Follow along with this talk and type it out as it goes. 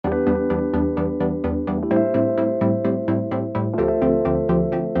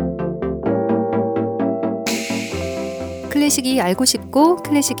클래식이 알고 싶고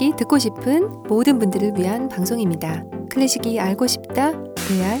클래식이 듣고 싶은 모든 분들을 위한 방송입니다. 클래식이 알고 싶다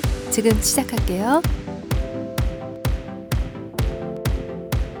레알 지금 시작할게요.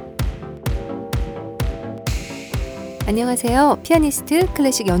 안녕하세요. 피아니스트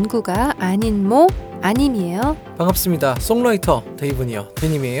클래식 연구가 아닌 아님이에요. 반갑습니다. 송라이터 데이브니어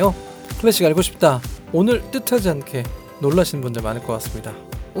데님이에요. 클래식 알고 싶다. 오늘 뜻하지 않게 놀라신 분들 많을 것 같습니다.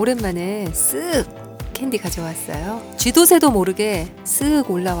 오랜만에 쓱 캔디 가져왔어요. 쥐도 새도 모르게 쓱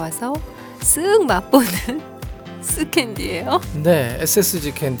올라와서 쓱 맛보는 쓱 캔디예요. 네,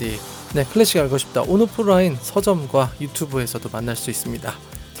 SSG 캔디. 네, 클래식 알고 싶다. 온오프라인 서점과 유튜브에서도 만날 수 있습니다.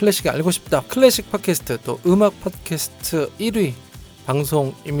 클래식 알고 싶다. 클래식 팟캐스트 또 음악 팟캐스트 1위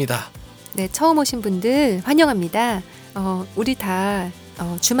방송입니다. 네, 처음 오신 분들 환영합니다. 우리 다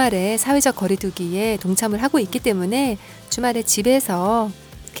주말에 사회적 거리두기에 동참을 하고 있기 때문에 주말에 집에서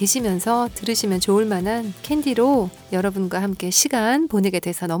계시면서 들으시면 좋을 만한 캔디로 여러분과 함께 시간 보내게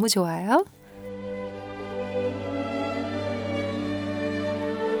돼서 너무 좋아요.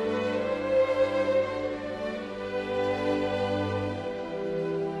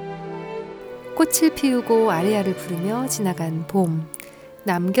 꽃을 피우고 아리아를 부르며 지나간 봄.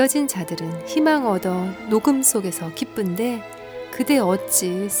 남겨진 자들은 희망 얻어 녹음 속에서 기쁜데 그대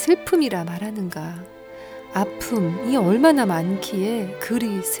어찌 슬픔이라 말하는가. 아픔이 얼마나 많기에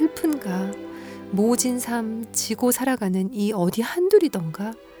그리 슬픈가. 모진 삶 지고 살아가는 이 어디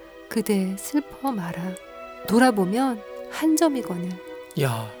한둘이던가. 그대 슬퍼 마라. 돌아보면 한 점이거늘.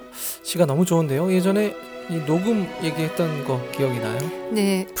 이야, 시가 너무 좋은데요. 예전에 이 녹음 얘기했던 거 기억이 나요?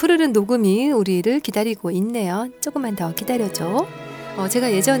 네, 푸르른 녹음이 우리를 기다리고 있네요. 조금만 더 기다려줘.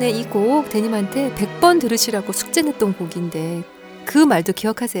 제가 예전에 이 곡 데님한테 100번 들으시라고 숙제냈던 곡인데 그 말도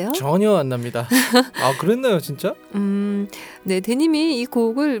기억하세요? 전혀 안 납니다. 아, 그랬나요 진짜? 네, 데님이 이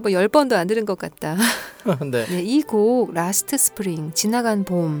곡을 10번도 안 들은 것 같다. 네. 네, 이 곡 라스트 스프링, 지나간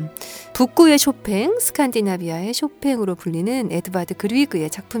봄, 북구의 쇼팽, 스칸디나비아의 쇼팽으로 불리는 에드바드 그리그의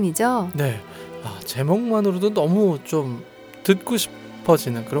작품이죠. 네, 제목만으로도 너무 좀 듣고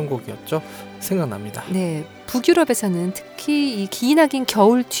싶어지는 그런 곡이었죠. 생각납니다. 네, 북유럽에서는 특히 이 기나긴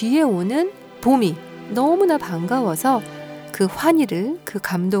겨울 뒤에 오는 봄이 너무나 반가워서 그 환희를, 그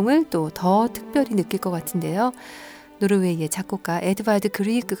감동을 또 더 특별히 느낄 것 같은데요. 노르웨이의 작곡가 에드바드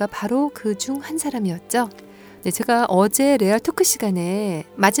그리그가 바로 그 중 한 사람이었죠. 네, 제가 어제 레알 토크 시간에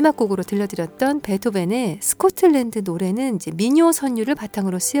마지막 곡으로 들려드렸던 베토벤의 스코틀랜드 노래는 이제 민요 선율을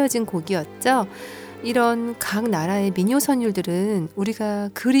바탕으로 쓰여진 곡이었죠. 이런 각 나라의 민요 선율들은 우리가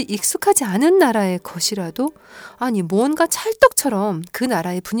그리 익숙하지 않은 나라의 것이라도 뭔가 찰떡처럼 그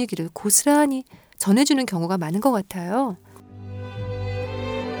나라의 분위기를 고스란히 전해주는 경우가 많은 것 같아요.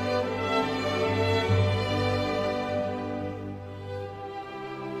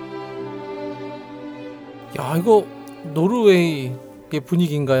 야, 이거 노르웨이의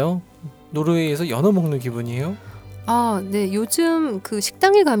분위기인가요? 노르웨이에서 연어 먹는 기분이에요? 네, 요즘 그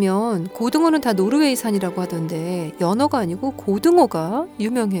식당에 가면 고등어는 다 노르웨이산이라고 하던데 연어가 아니고 고등어가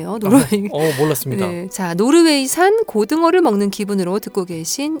유명해요. 노르웨이. 몰랐습니다. 네, 자, 노르웨이산 고등어를 먹는 기분으로 듣고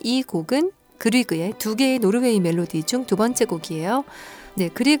계신 이 곡은 그리그의 2개의 노르웨이 멜로디 중 2번째 곡이에요. 네,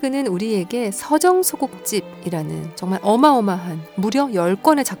 그리그는 우리에게 서정 소곡집이라는 정말 어마어마한 무려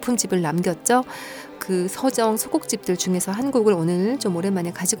 10권의 작품집을 남겼죠. 그 서정 소곡집들 중에서 한 곡을 오늘 좀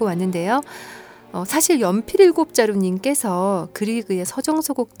오랜만에 가지고 왔는데요. 사실 연필7자루님께서 그리그의 서정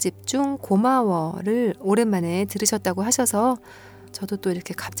소곡집 중 고마워를 오랜만에 들으셨다고 하셔서 저도 또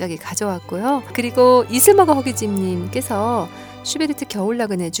이렇게 갑자기 가져왔고요. 그리고 이슬머거 허기짐님께서 슈베르트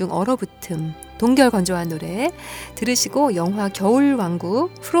겨울나그네 중 얼어붙음, 동결 건조한 노래 들으시고 영화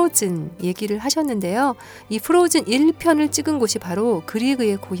겨울왕국 프로즌 얘기를 하셨는데요. 이 프로즌 1편을 찍은 곳이 바로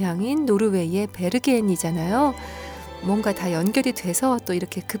그리그의 고향인 노르웨이의 베르겐이잖아요. 뭔가 다 연결이 돼서 또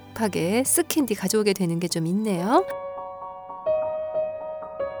이렇게 급하게 스캔디 가져오게 되는 게 좀 있네요.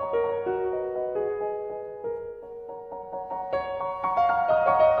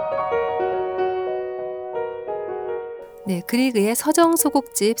 네, 그리그의 서정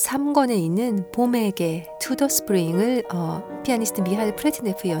소곡집 3권에 있는 봄에게 To the Spring을 피아니스트 미하일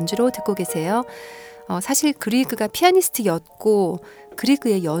프레트네프의 연주로 듣고 계세요. 사실 그리그가 피아니스트였고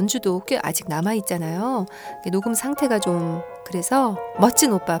그리그의 연주도 꽤 아직 남아있잖아요. 녹음 상태가 좀 그래서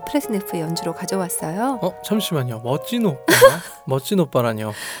멋진 오빠 프레트네프의 연주로 가져왔어요. 잠시만요. 멋진 오빠? 멋진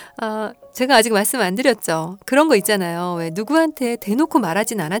오빠라뇨? 제가 아직 말씀 안 드렸죠. 그런 거 있잖아요. 왜 누구한테 대놓고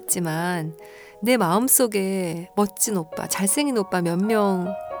말하진 않았지만 내 마음속에 멋진 오빠, 잘생긴 오빠 몇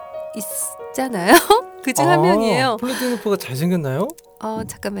명 있잖아요. 그중 한 명이에요. 프레트네프가 잘생겼나요?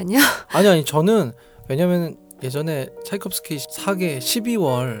 잠깐만요. 아니 저는 왜냐면 예전에 차이콥스키 사계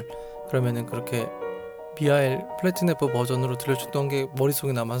 12월 그러면은 그렇게 미하엘 플래티네프 버전으로 들려줬던 게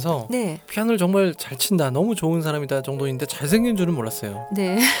머릿속에 남아서 네. 피아노를 정말 잘 친다, 너무 좋은 사람이다 정도인데 잘생긴 줄은 몰랐어요.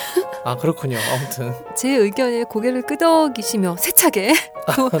 네. 아 그렇군요. 아무튼 제 의견에 고개를 끄덕이시며 세차게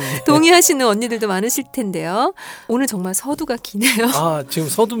네. 동의하시는 언니들도 많으실 텐데요. 오늘 정말 서두가 기네요. 아 지금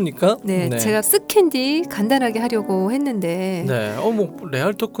서두입니까? 네, 제가 쓱캔디 간단하게 하려고 했는데 네, 뭐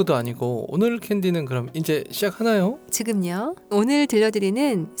레알 토크도 아니고 오늘 캔디는 그럼 이제 시작하나요? 지금요. 오늘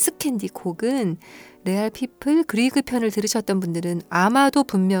들려드리는 쓱캔디 곡은 레알 피플 그리그 편을 들으셨던 분들은 아마도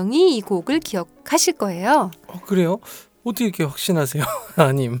분명히 이 곡을 기억하실 거예요. 그래요? 어떻게 이렇게 확신하세요?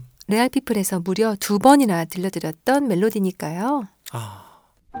 아님. 레알 피플에서 무려 2번이나 들려드렸던 멜로디니까요.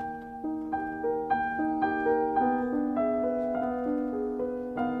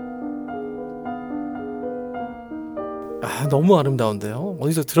 너무 아름다운데요.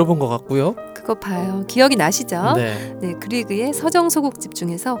 어디서 들어본 것 같고요. 그거 봐요. 기억이 나시죠? 네. 네, 그리그의 서정소곡집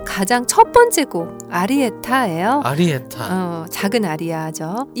중에서 가장 첫 번째 곡 아리에타예요. 아리에타. 작은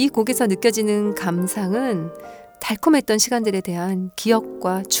아리아죠. 이 곡에서 느껴지는 감상은 달콤했던 시간들에 대한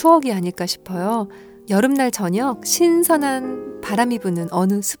기억과 추억이 아닐까 싶어요. 여름날 저녁 신선한 바람이 부는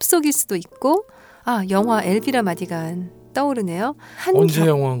어느 숲속일 수도 있고 영화 엘비라 마디간 떠오르네요. 언제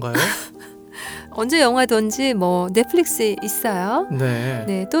영화인가요? 언제 영화든지 뭐 넷플릭스에 있어요. 네.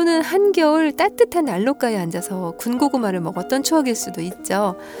 네, 또는 한겨울 따뜻한 난로가에 앉아서 군고구마를 먹었던 추억일 수도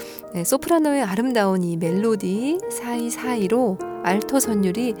있죠. 네, 소프라노의 아름다운 이 멜로디 사이사이로 알토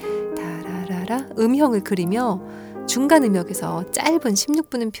선율이 다라라라 음형을 그리며 중간 음역에서 짧은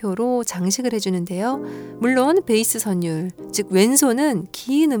 16분음표로 장식을 해주는데요. 물론 베이스 선율, 즉 왼손은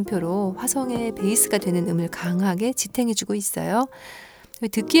긴 음표로 화성의 베이스가 되는 음을 강하게 지탱해주고 있어요.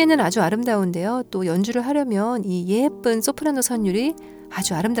 듣기에는 아주 아름다운데요. 또 연주를 하려면 이 예쁜 소프라노 선율이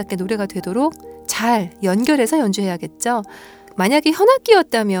아주 아름답게 노래가 되도록 잘 연결해서 연주해야겠죠. 만약에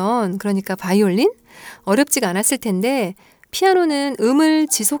현악기였다면, 그러니까 바이올린? 어렵지가 않았을 텐데 피아노는 음을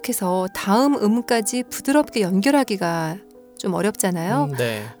지속해서 다음 음까지 부드럽게 연결하기가 좀 어렵잖아요.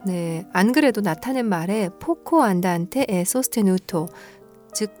 네, 안 그래도 나타낸 말에 포코 안다한테 에 소스테누토,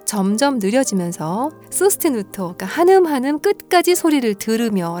 즉 점점 느려지면서 소스테누토, 그러니까 한음 한음 끝까지 소리를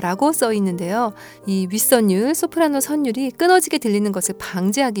들으며 라고 써 있는데요. 이 윗선율, 소프라노 선율이 끊어지게 들리는 것을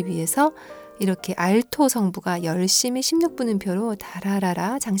방지하기 위해서 이렇게 알토 성부가 열심히 16분음표로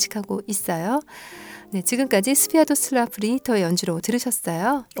다라라라 장식하고 있어요. 네, 지금까지 스피아토슬라 프리히터의 연주로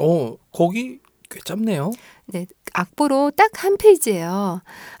들으셨어요. 곡이 꽤 짧네요. 네, 악보로 딱 한 페이지예요.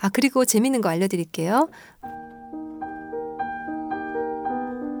 그리고 재밌는 거 알려드릴게요.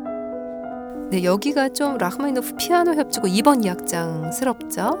 네, 여기가 좀 라흐마니노프 피아노 협주곡 2번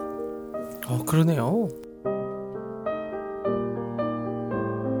 2악장스럽죠? 그러네요.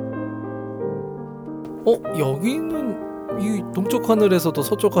 여기는 이 동쪽 하늘에서도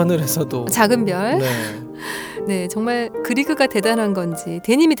서쪽 하늘에서도 작은 별. 네. 네, 정말 그리그가 대단한 건지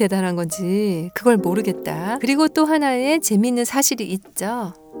데님이 대단한 건지 그걸 모르겠다. 그리고 또 하나의 재미있는 사실이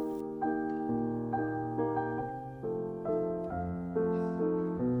있죠.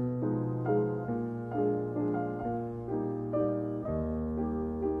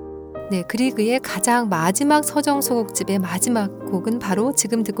 네, 그리그의 가장 마지막 서정소곡집의 마지막 곡은 바로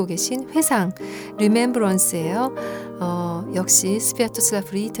지금 듣고 계신 회상, 리멤브런스예요. 역시 스피아토슬라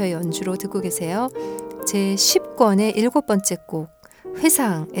프리히터의 연주로 듣고 계세요. 제 10권의 7번째 곡,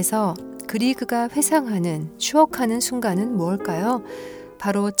 회상에서 그리그가 회상하는, 추억하는 순간은 무엇일까요?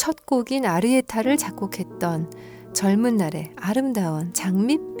 바로 첫 곡인 아리에타를 작곡했던 젊은 날의 아름다운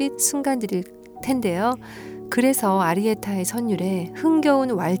장밋빛 순간들일 텐데요. 그래서 아리에타의 선율에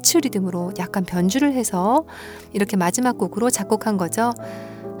흥겨운 왈츠 리듬으로 약간 변주를 해서 이렇게 마지막 곡으로 작곡한 거죠.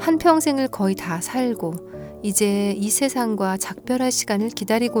 한평생을 거의 다 살고 이제 이 세상과 작별할 시간을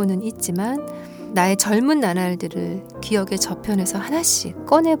기다리고는 있지만 나의 젊은 나날들을 기억의 저편에서 하나씩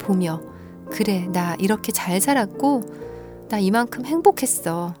꺼내보며 그래, 나 이렇게 잘 살았고 나 이만큼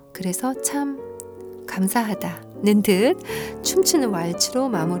행복했어. 그래서 참 감사하다는 듯 춤추는 왈츠로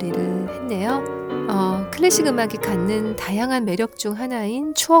마무리를 했네요. 클래식 음악이 갖는 다양한 매력 중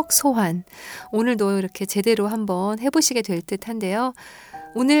하나인 추억 소환. 오늘도 이렇게 제대로 한번 해보시게 될 듯한데요.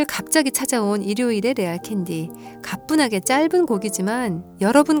 오늘 갑자기 찾아온 일요일의 래알캔디. 가뿐하게 짧은 곡이지만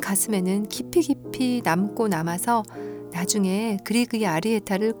여러분 가슴에는 깊이 깊이 남고 남아서 나중에 그리그의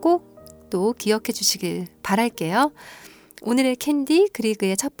아리에타를 꼭 또 기억해 주시길 바랄게요. 오늘의 캔디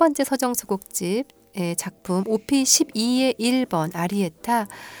그리그의 첫 번째 서정수곡집 작품 OP12의 1번 아리에타,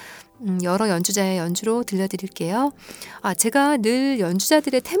 여러 연주자의 연주로 들려드릴게요. 제가 늘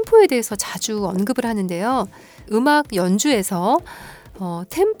연주자들의 템포에 대해서 자주 언급을 하는데요. 음악 연주에서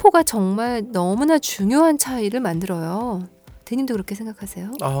템포가 정말 너무나 중요한 차이를 만들어요. 대님도 그렇게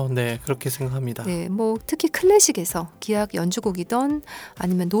생각하세요? 네, 그렇게 생각합니다. 네, 뭐 특히 클래식에서 기악 연주곡이던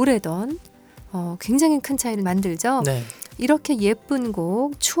아니면 노래던 굉장히 큰 차이를 만들죠. 네. 이렇게 예쁜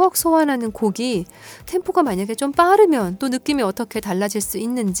곡, 추억 소환하는 곡이 템포가 만약에 좀 빠르면 또 느낌이 어떻게 달라질 수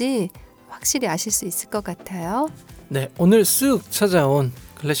있는지 확실히 아실 수 있을 것 같아요. 네, 오늘 쓱 찾아온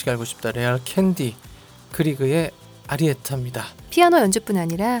클래식 알고 싶다 래알캔디 그리그의 아리에타입니다. 피아노 연주뿐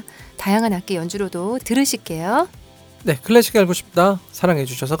아니라 다양한 악기 연주로도 들으실게요. 네, 클래식 알고 싶다 사랑해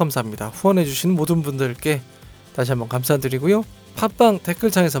주셔서 감사합니다. 후원해 주시는 모든 분들께 다시 한번 감사드리고요. 팟빵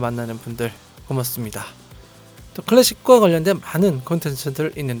댓글창에서 만나는 분들 고맙습니다. 또 클래식과 관련된 많은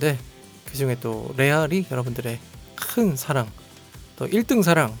콘텐츠들 있는데 그중에 또 래알이 여러분들의 큰 사랑, 또 1등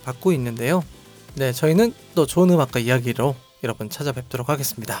사랑 받고 있는데요. 네, 저희는 또 좋은 음악과 이야기로 여러분 찾아뵙도록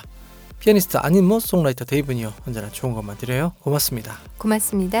하겠습니다. 피아니스트 아니모 송라이터 데이브니어 언제나 좋은 것만 드려요. 고맙습니다.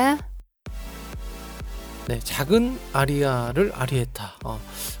 고맙습니다. 네, 작은 아리아를 아리에타,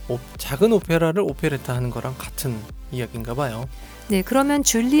 작은 오페라를 오페레타 하는 거랑 같은 이야기인가 봐요. 네, 그러면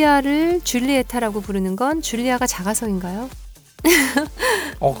줄리아를 줄리에타라고 부르는 건 줄리아가 작아서인가요?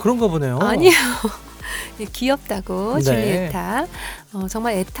 그런가 보네요. 아니요. 귀엽다고 네. 줄리에타.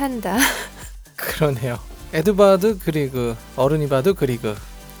 정말 애탄다. 그러네요. 에드바드 그리그, 어른이 봐도 그리그.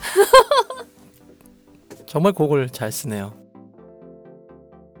 정말 곡을 잘 쓰네요.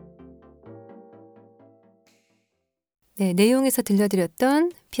 네, 내용에서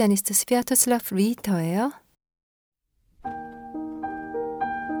들려드렸던 피아니스트 스비아토슬라프 리히터예요.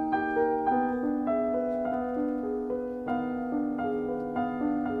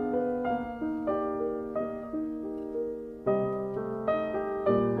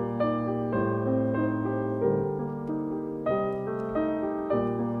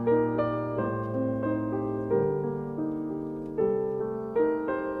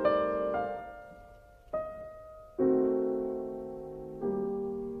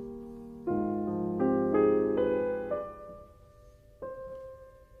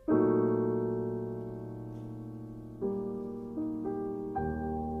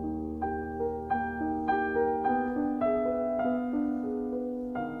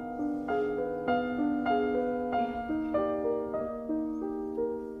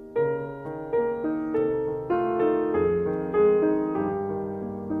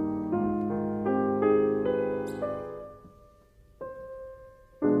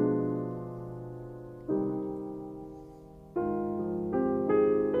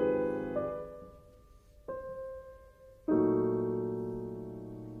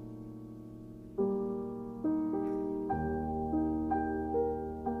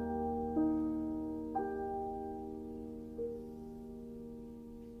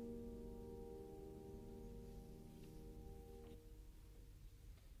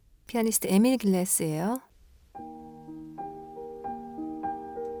 피아니스트 에밀 글래스예요.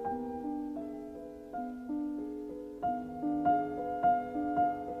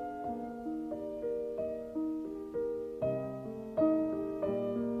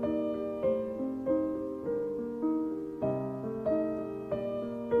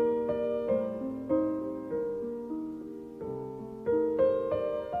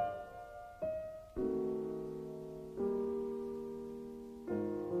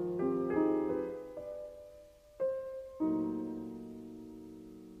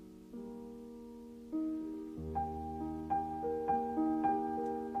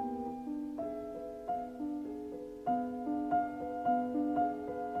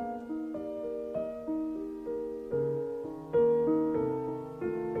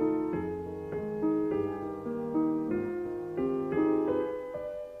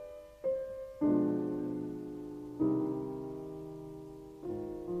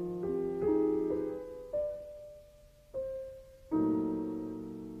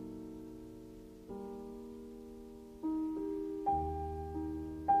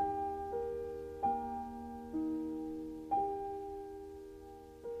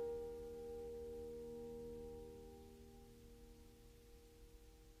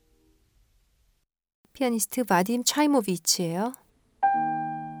 피아니스트 바딤 차이모비치예요.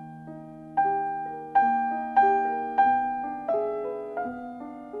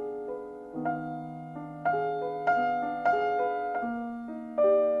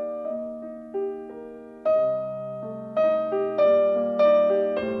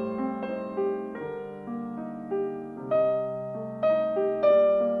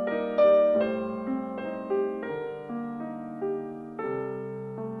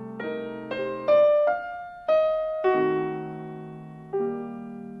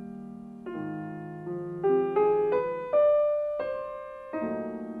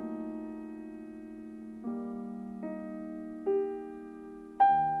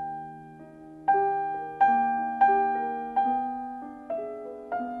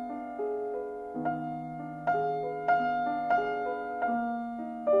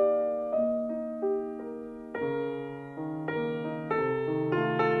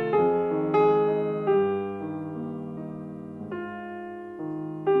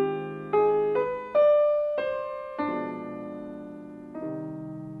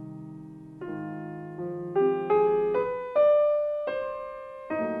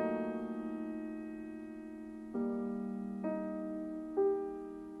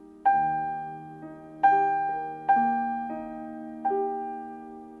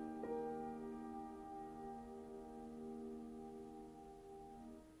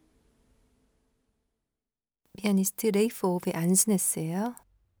 피아니스트 레이프 오브 안스네스예요.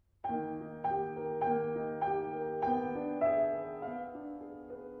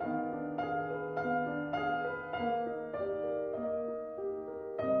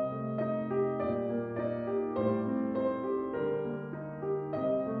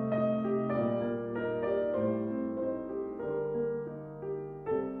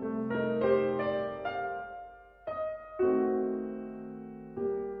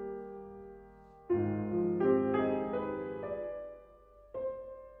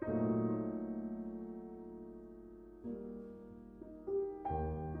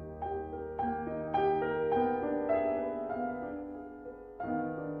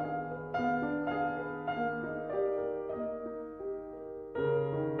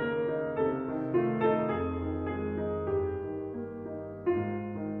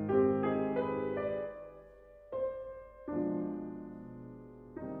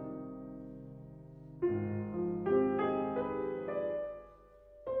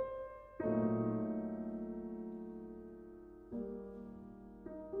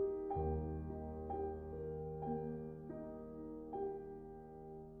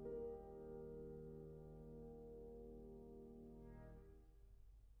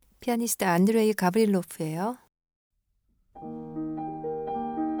 피아니스트 안드레이 가브릴로프예요.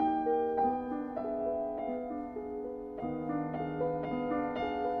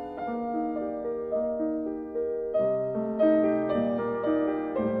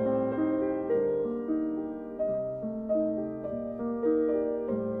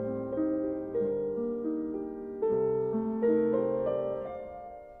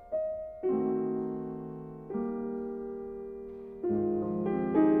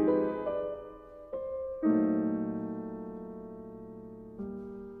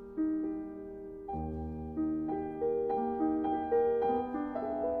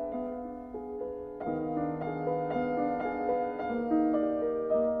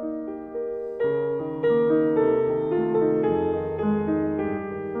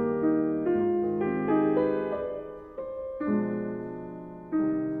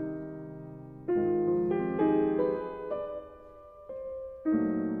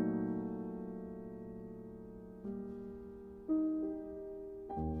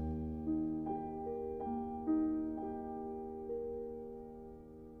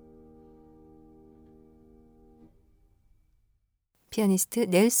 피아니스트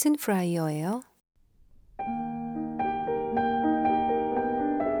넬슨 프라이어예요.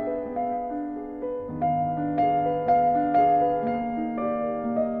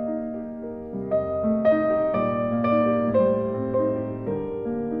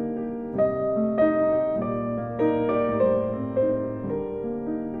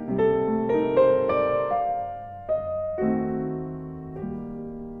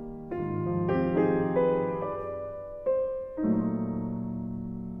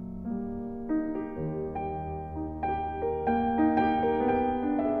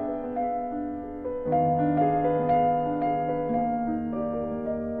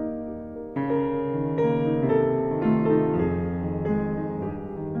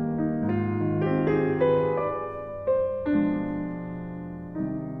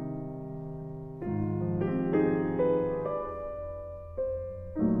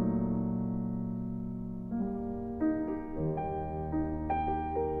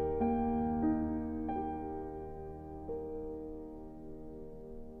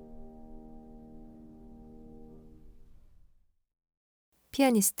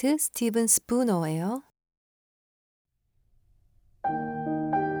 피아니스트 스티븐 스푸너예요.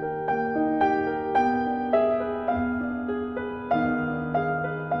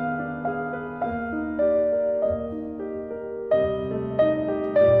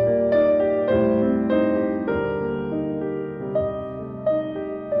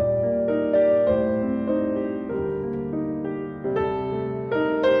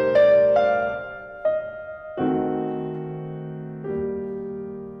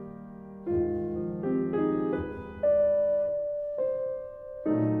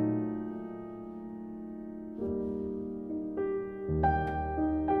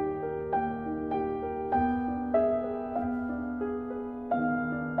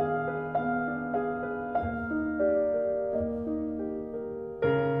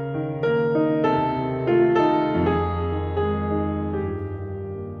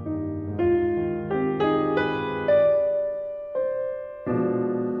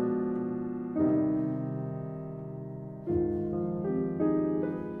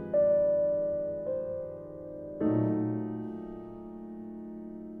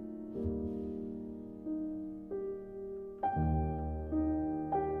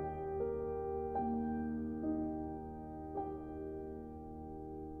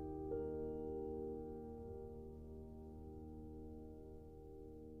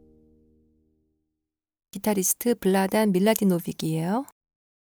 기타리스트 블라단 밀라디노빅이에요.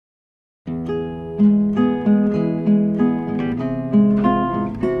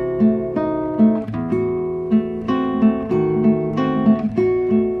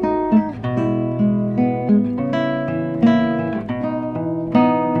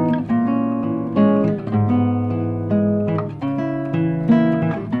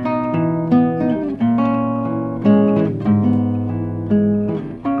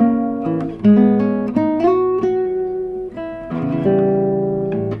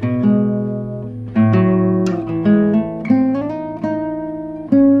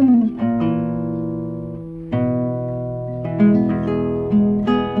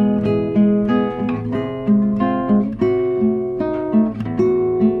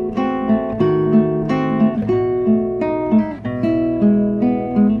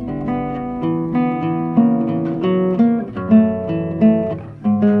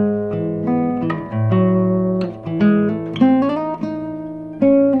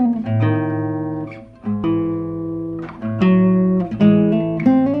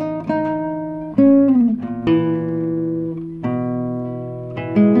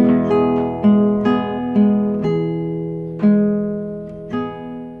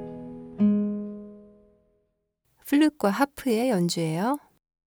 플룻과 하프의 연주예요.